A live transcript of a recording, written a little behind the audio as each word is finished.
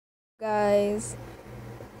Guys,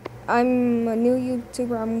 I'm a new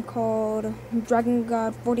YouTuber. I'm called Dragon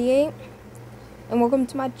God 48, and welcome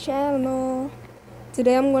to my channel.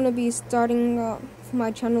 Today I'm going to be starting my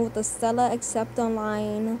channel with the Stellacept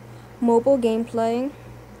online mobile gameplay.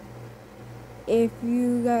 If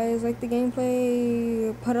you guys like the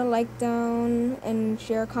gameplay, put a like down and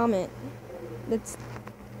share a comment. That's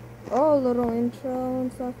a little intro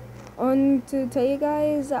and stuff. To tell you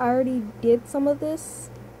guys, I already did some of this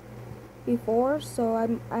before, so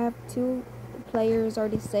I have 2 players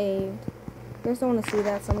already saved. You guys don't want to see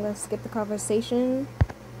that, so I'm gonna skip the conversation.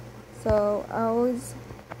 So I'm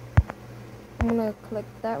gonna click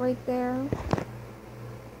that right there.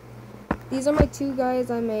 These are my 2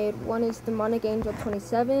 guys I made. One is Demonic Angel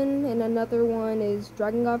 27 and another one is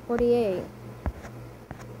Dragon God 48.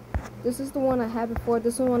 This is the one I had before.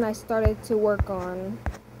 This is the one I started to work on.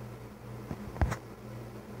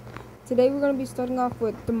 Today we're going to be starting off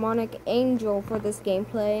with Demonic Angel for this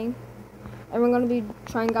gameplay. And we're going to be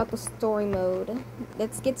trying out the story mode.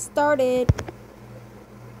 Let's get started.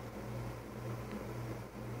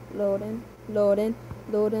 Loading. Oh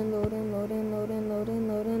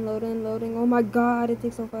my god, it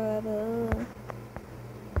takes so forever.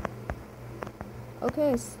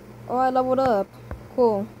 Okay, oh, I leveled up.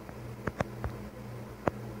 Cool.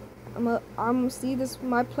 See this,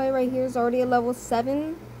 my play right here is already a level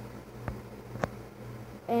 7.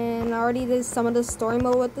 And I already did some of the story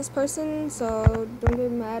mode with this person, so don't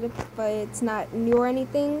get mad if it's not new or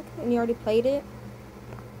anything, and you already played it.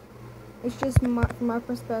 It's just from my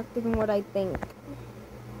perspective and what I think.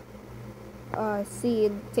 See,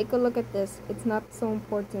 take a look at this. It's not so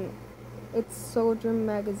important. It's Soldier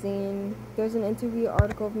magazine. There's an interview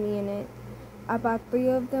article of me in it. I bought 3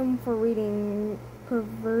 of them for reading,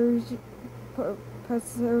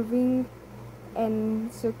 preserving, and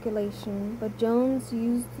circulation, but Jones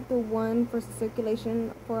used the one for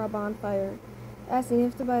circulation for a bonfire. I asked him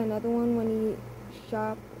to buy another one when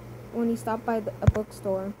he stopped by a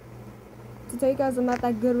bookstore. To tell you guys, I'm not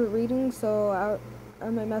that good with reading, so I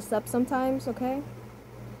might mess up sometimes, okay?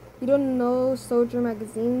 You don't know Soldier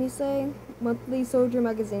magazine, you say? Monthly Soldier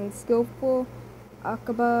magazine. Skillful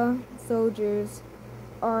Akaba soldiers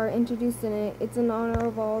are introduced in it. It's in honor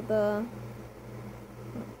of all the...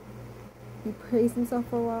 He praised himself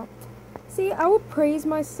for a while. See, I would praise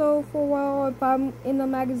myself for a while if I'm in the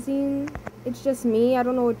magazine. It's just me. I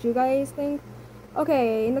don't know what you guys think.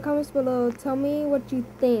 Okay, in the comments below, tell me what you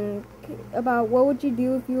think about what would you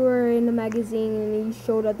do if you were in the magazine and you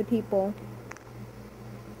showed other people.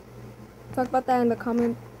 Talk about that in the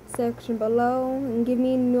comment section below and give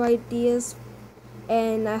me new ideas.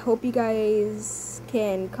 And I hope you guys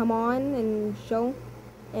can come on and show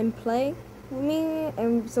and play with me,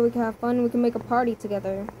 and so we can have fun. We can make a party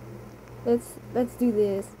together. Let's do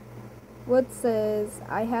this. What says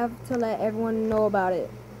I have to let everyone know about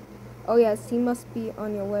it? Oh yes, he must be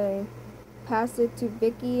on your way. Pass it to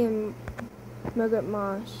Vicky and Margaret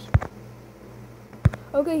Mosh.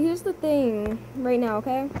 Okay, here's the thing right now,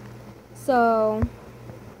 okay? So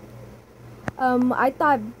I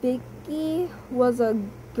thought Vicky was a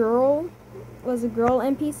girl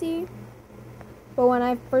NPC. But when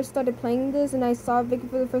I first started playing this and I saw Vicky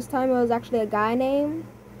for the first time, it was actually a guy name.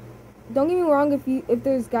 Don't get me wrong, if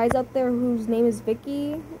there's guys out there whose name is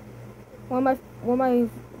Vicky, one of my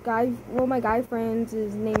guy friends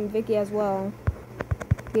is named Vicky as well.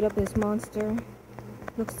 Beat up this monster.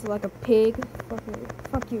 Looks like a pig.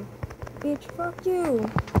 Fuck you, bitch. Fuck you.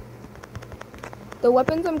 The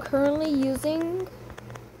weapons I'm currently using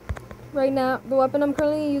right now. The weapon I'm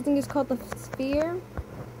currently using is called the Sphere.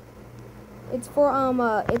 It's for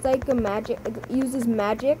it's like a magic. It uses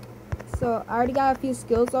magic. So I already got a few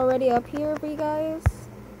skills already up here for you guys.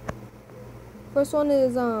 First one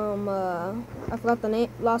is I forgot the name.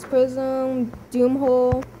 Lost Prism,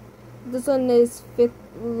 Doomhole. This one is Fifth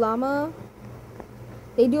Llama.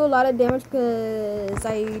 They do a lot of damage because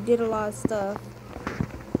I did a lot of stuff.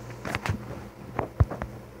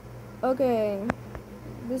 Okay,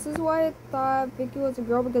 this is why I thought Vicky was a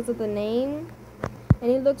girl, because of the name. And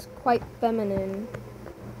he looks quite feminine,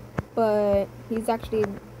 but she's actually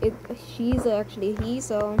he,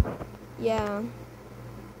 so yeah.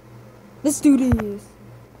 Let's do this.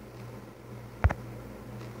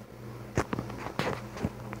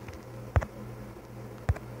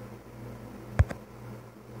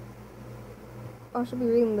 I should be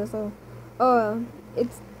reading this.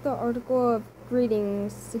 It's the article of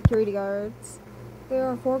greetings, security guards. There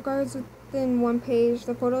are 4 guards within 1 page.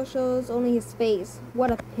 The photo shows only his face. What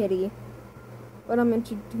a pity. But I'm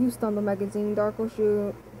introduced on the magazine. The article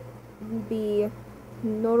should be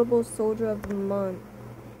notable soldier of the month.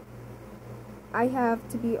 I have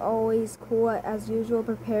to be always cool as usual,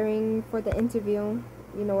 preparing for the interview.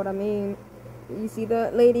 You know what I mean? You see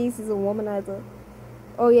that, ladies? He's a womanizer.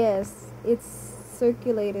 Oh yes, it's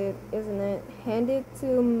circulated, isn't it? Hand it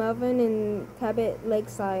to Melvin and Cabot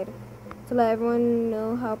Lakeside to let everyone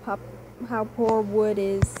know how poor Wood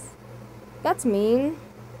is. That's mean.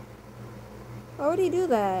 Why would he do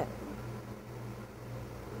that?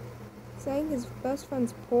 Saying his best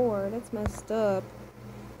friend's poor, that's messed up.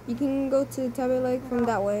 You can go to Tabby Lake from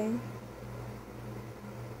that way.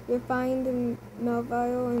 You'll find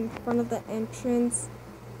Melville in front of the entrance.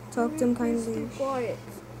 Talk to him kindly. Quiet.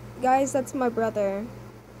 Guys, that's my brother.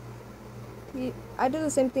 I do the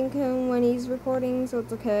same thing to him when he's recording, so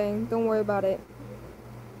it's okay. Don't worry about it.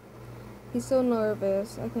 He's so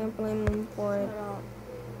nervous. I can't blame him for it. Shut up.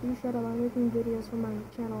 You shut up. I'm making videos for my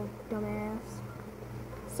channel, dumbass.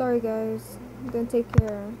 Sorry, guys. Then take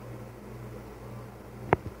care.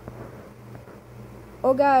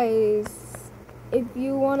 Oh, guys. If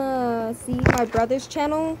you wanna see my brother's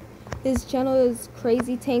channel, his channel is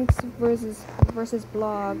Crazy Tanks versus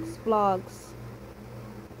vlogs.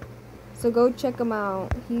 So go check him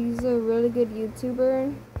out. He's a really good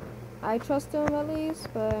YouTuber. I trust him at least,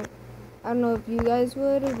 but I don't know if you guys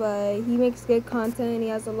would, but he makes good content and he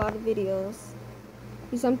has a lot of videos.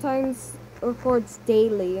 He sometimes records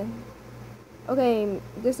daily. Okay,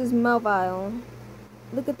 this is Melville.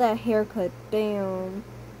 Look at that haircut, damn.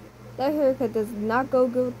 That haircut does not go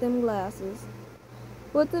good with them glasses.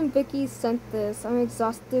 What and Vicky sent this. I'm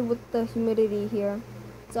exhausted with the humidity here,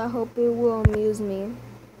 so I hope it will amuse me.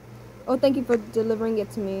 Oh, thank you for delivering it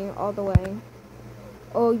to me all the way.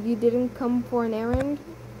 Oh, you didn't come for an errand?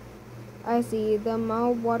 I see. The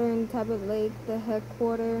amount of water in Tablet Lake, the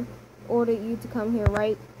headquarters, ordered you to come here,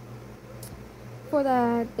 right? For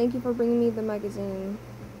that, thank you for bringing me the magazine.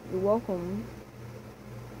 You're welcome.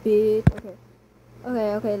 Bitch.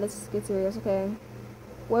 Okay, let's get serious, okay?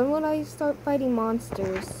 When will I start fighting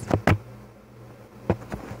monsters?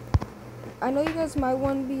 I know you guys might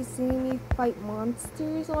want to be seeing me fight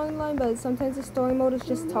monsters along the line, but sometimes the story mode is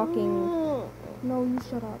just talking. No, you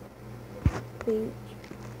shut up. Bitch.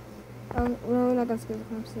 No, we're not gonna skip the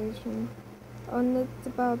conversation. It's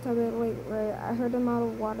about Tablet Lake, right? I heard the amount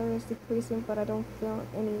of water is decreasing, but I don't feel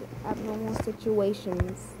any abnormal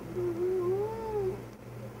situations.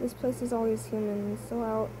 This place is always human, so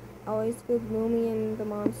I'll always feel gloomy, and the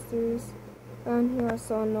monsters around here are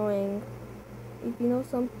so annoying. If you know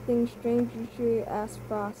something strange, you should ask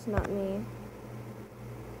Frost, not me.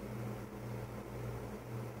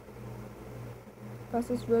 Frost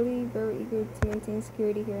is really very eager to maintain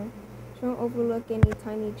security here. She won't overlook any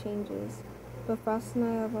tiny changes. But Frost and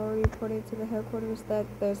I have already reported to the headquarters that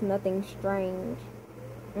there's nothing strange.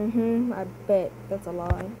 I bet that's a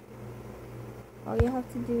lie. All you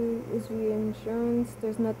have to do is read insurance.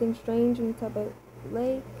 There's nothing strange in Tablet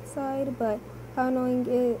Lakeside, but how annoying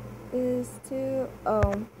it is to...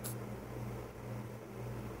 Oh.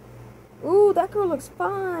 Ooh, that girl looks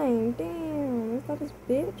fine. Damn, is that this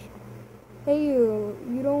bitch? Hey,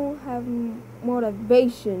 you don't have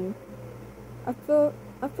motivation. I feel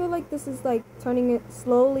like this is like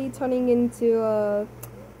slowly turning into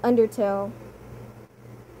Undertale.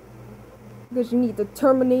 Because you need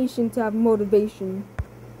determination to have motivation.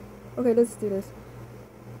 Okay, let's do this.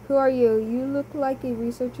 Who are you? You look like a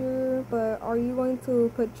researcher, but are you going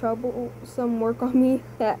to put some work on me?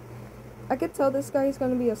 I could tell this guy is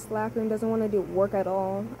going to be a slacker and doesn't want to do work at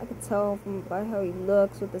all. I could tell by how he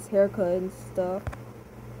looks with his haircut and stuff.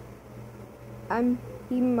 I'm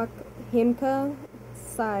Himka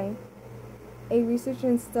Sai, a researcher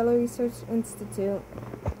in Stellar Research Institute.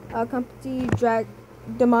 I'll accompany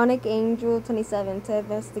Demonic Angel 27 to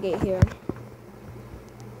investigate here.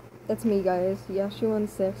 That's me, guys. Yeah, she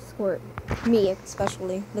wants to escort me,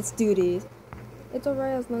 especially. Let's do this. It's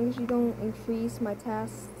alright as long as you don't increase my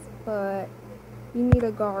tasks, but you need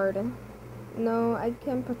a guard. No, I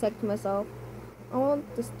can protect myself. I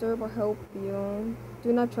won't disturb or help you.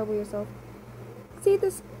 Do not trouble yourself. See,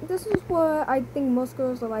 this is what I think most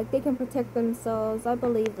girls are like. They can protect themselves. I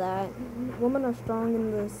believe that. Women are strong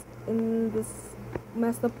in this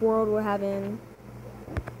messed up world we're having.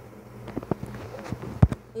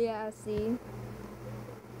 Yeah, see.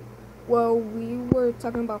 Well, we were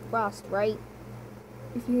talking about Frost, right?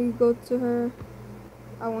 If you go to her,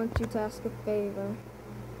 I want you to ask a favor.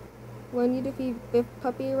 When you defeat Biff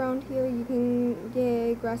Puppy around here, you can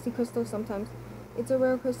get grassy crystal sometimes. It's a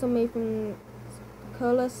rare crystal made from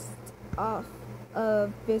Colust off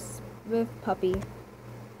of this Biff Puppy.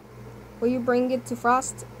 Will you bring it to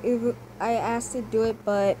Frost? I asked to do it,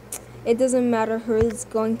 but it doesn't matter who's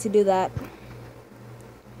going to do that.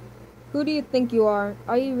 Who do you think you are?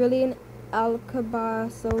 Are you really an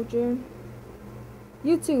Alcaba soldier?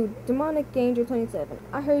 You too, Demonic Angel 27.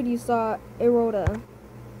 I heard you saw Eroda.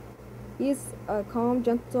 He's a calm,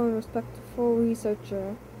 gentle, and respectful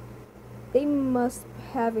researcher. They must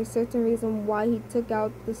have a certain reason why he took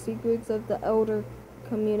out the secrets of the elder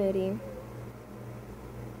community.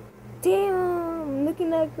 Damn!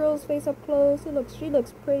 Looking at that girl's face up close, she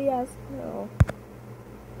looks pretty as hell.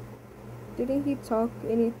 Didn't he talk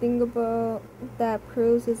anything about that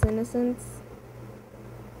proves his innocence?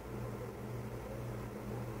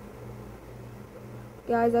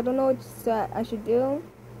 Guys, I don't know what I should do.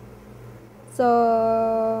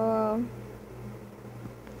 So,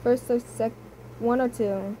 first or one or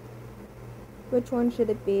two? Which one should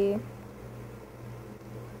it be?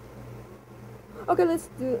 Okay, let's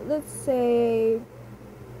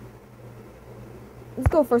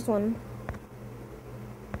go first one.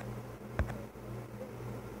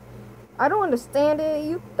 I don't understand it.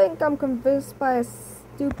 You think I'm convinced by a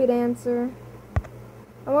stupid answer?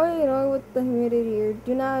 I'm already annoyed with the humidity here.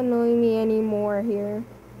 Do not annoy me anymore here.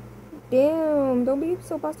 Damn, don't be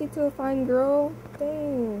so bossy to a fine girl.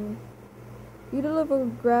 Dang. You deliver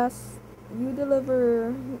grass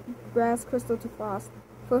crystal to Frost.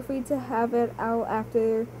 Feel free to have it out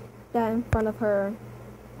after that in front of her.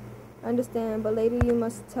 I understand, but later you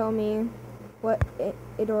must tell me what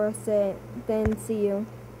Idora said. Then see you.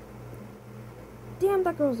 Damn,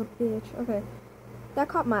 that girl's a bitch. Okay. That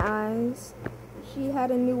caught my eyes. She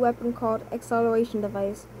had a new weapon called acceleration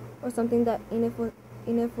device, or something that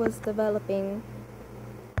Enif was developing.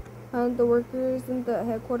 The workers in the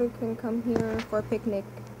headquarters can come here for a picnic.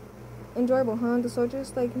 Enjoyable, huh? The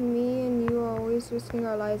soldiers like me and you are always risking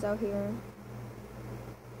our lives out here.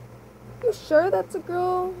 You sure that's a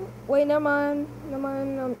girl? Wait, never mind.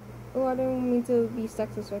 Oh, I didn't mean to be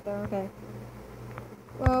sexist right there. Okay.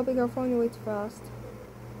 Well, be careful on your way to Frost.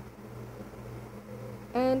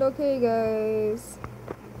 And okay, guys.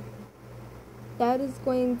 That is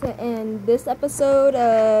going to end this episode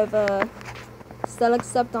of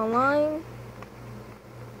Stellacept Online.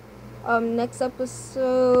 Next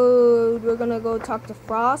episode, we're gonna go talk to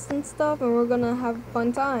Frost and stuff, and we're gonna have a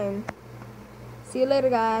fun time. See you later,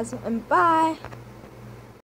 guys, and bye!